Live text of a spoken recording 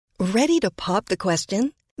Ready to pop the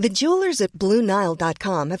question? The jewelers at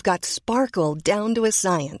BlueNile.com have got sparkle down to a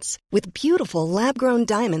science with beautiful lab-grown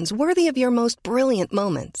diamonds worthy of your most brilliant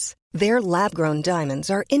moments. Their lab-grown diamonds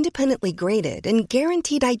are independently graded and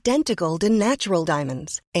guaranteed identical to natural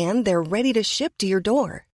diamonds, and they're ready to ship to your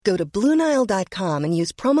door. Go to BlueNile.com and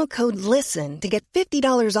use promo code LISTEN to get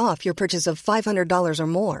 $50 off your purchase of $500 or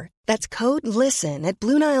more. That's code LISTEN at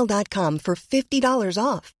BlueNile.com for $50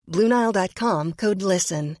 off. BlueNile.com, code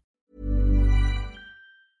LISTEN.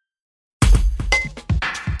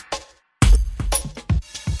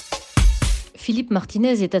 Philippe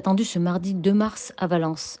Martinez est attendu ce mardi 2 mars à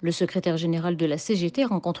Valence. Le secrétaire général de la CGT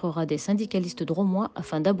rencontrera des syndicalistes drômois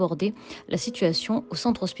afin d'aborder la situation au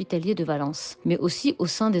centre hospitalier de Valence, mais aussi au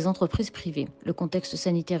sein des entreprises privées. Le contexte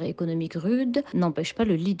sanitaire et économique rude n'empêche pas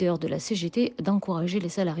le leader de la CGT d'encourager les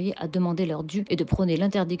salariés à demander leur dû et de prôner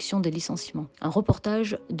l'interdiction des licenciements. Un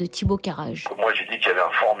reportage de Thibaut Carrage. Moi j'ai dit qu'il y avait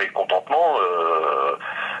un fort mécontentement,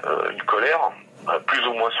 une colère. Plus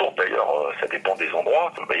ou moins sourde d'ailleurs, ça dépend des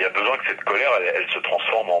endroits. Il y a besoin que cette colère, elle se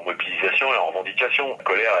transforme en mobilisation et en revendication. La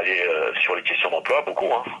colère, elle est sur les questions d'emploi, beaucoup,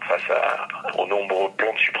 face aux nombreux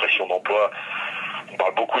plans de suppression d'emploi. On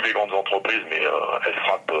parle beaucoup des grandes entreprises, mais elles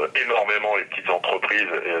frappent énormément les petites entreprises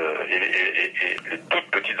et les toutes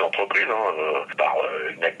petites entreprises par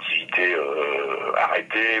une activité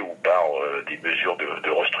arrêtée ou par des mesures de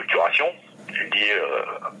restructuration liées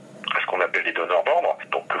à ce qu'on appelle les donneurs d'ordre.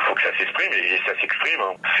 Donc il faut que ça s'exprime, et ça s'exprime.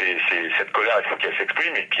 C'est cette colère, il faut qu'elle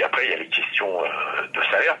s'exprime. Et puis après, il y a les questions de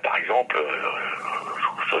salaire, par exemple.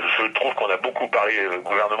 Je trouve qu'on a beaucoup parlé, le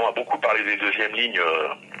gouvernement a beaucoup parlé des deuxièmes lignes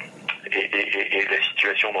et de la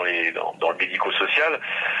situation dans le médico-social.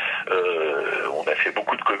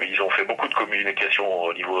 Ils ont fait beaucoup de communication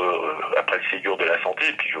au niveau après le Ségur de la santé,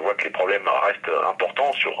 et puis je vois que les problèmes restent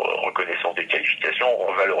importants sur reconnaissance des qualifications,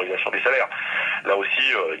 revalorisation des salaires. Là aussi,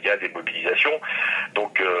 il y a des mobilisations.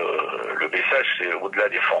 Donc le message, c'est au-delà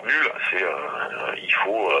des formules, il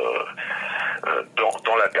faut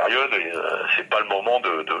dans la période, c'est pas le moment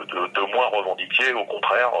de moins revendiquer. Au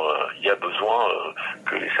contraire, il y a besoin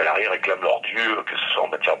que les salariés réclament leur dû, que ce soit en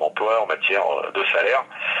matière d'emploi, en matière de salaire.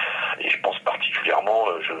 Et je pense particulièrement,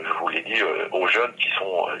 je vous l'ai dit, aux jeunes qui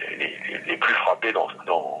sont les plus frappés dans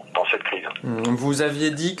cette crise. Vous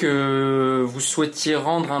aviez dit que vous souhaitiez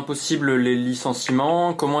rendre impossible les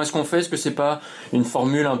licenciements. Comment est-ce qu'on fait ? Est-ce que c'est pas une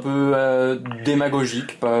formule un peu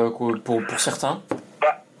démagogique pour certains ?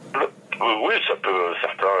 Oui, ça peut.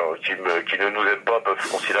 Certains qui ne nous aiment pas peuvent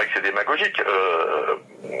considérer que c'est démagogique.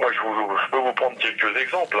 Moi, je peux vous prendre quelques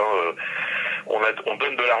exemples. On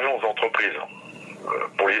donne de l'argent aux entreprises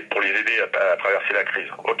pour les aider à traverser la crise.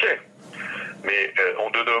 Ok, mais on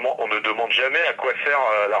ne demande jamais à quoi sert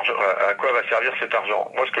l'argent, à quoi va servir cet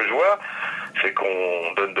argent. Moi, ce que je vois, c'est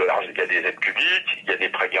qu'on donne de l'argent. Il y a des aides publiques, il y a des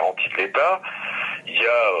prêts garantis de l'État, il y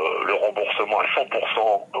a le remboursement à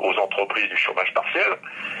 100% aux entreprises du chômage partiel,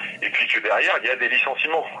 et puis que derrière, il y a des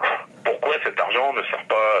licenciements. Pourquoi cet argent ne sert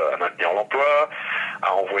pas à maintenir l'emploi,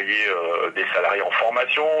 à envoyer des salariés en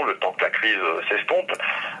formation le temps que la crise s'estompe?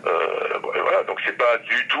 Voilà, donc c'est pas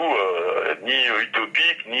du tout ni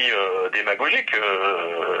utopique ni démagogique.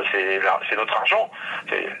 C'est notre argent.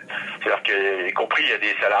 C'est-à-dire qu'y compris, il y a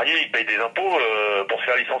des salariés qui payent des impôts pour se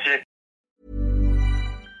faire licencier.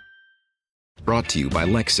 Brought to you by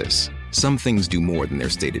Lexus. Some things do more than their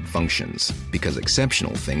stated functions, because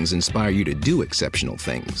exceptional things inspire you to do exceptional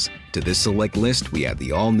things. To this select list, we add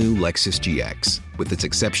the all-new Lexus GX. With its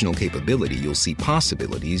exceptional capability, you'll see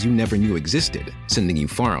possibilities you never knew existed, sending you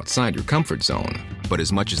far outside your comfort zone. But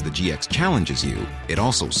as much as the GX challenges you, it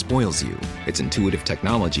also spoils you. Its intuitive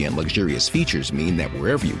technology and luxurious features mean that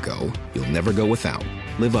wherever you go, you'll never go without.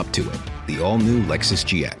 Live up to it. The all-new Lexus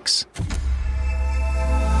GX.